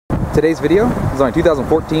Today's video is on a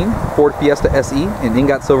 2014 Ford Fiesta SE in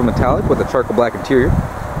ingot silver metallic with a charcoal black interior.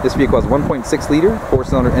 This vehicle has a 1.6 liter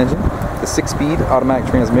 4-cylinder engine, the 6-speed automatic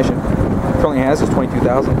transmission. Currently has is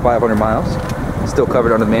 22,500 miles, still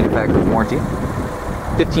covered under the manufacturer's warranty.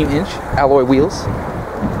 15-inch alloy wheels,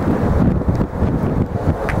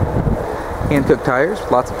 hand-cooked tires,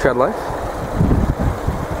 lots of tread life,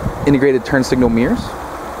 integrated turn signal mirrors.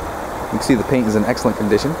 You can see the paint is in excellent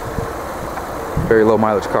condition. Very low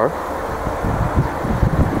mileage car.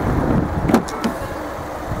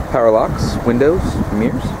 Power locks, windows,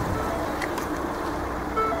 mirrors.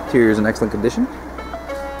 Interior is in excellent condition.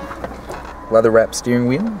 Leather wrapped steering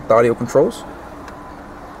wheel with audio controls.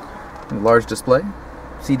 And a large display.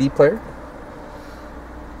 CD player.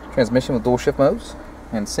 Transmission with dual shift modes.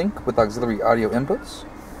 And sync with auxiliary audio inputs.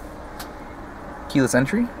 Keyless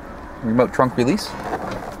entry. Remote trunk release.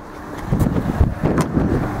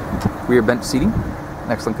 Rear bench seating,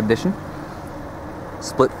 excellent condition.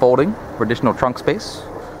 Split folding for additional trunk space.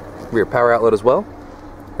 Rear power outlet as well.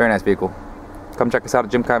 Very nice vehicle. Come check us out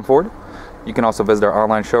at Jim Keim Ford. You can also visit our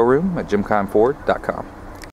online showroom at jimkeimford.com.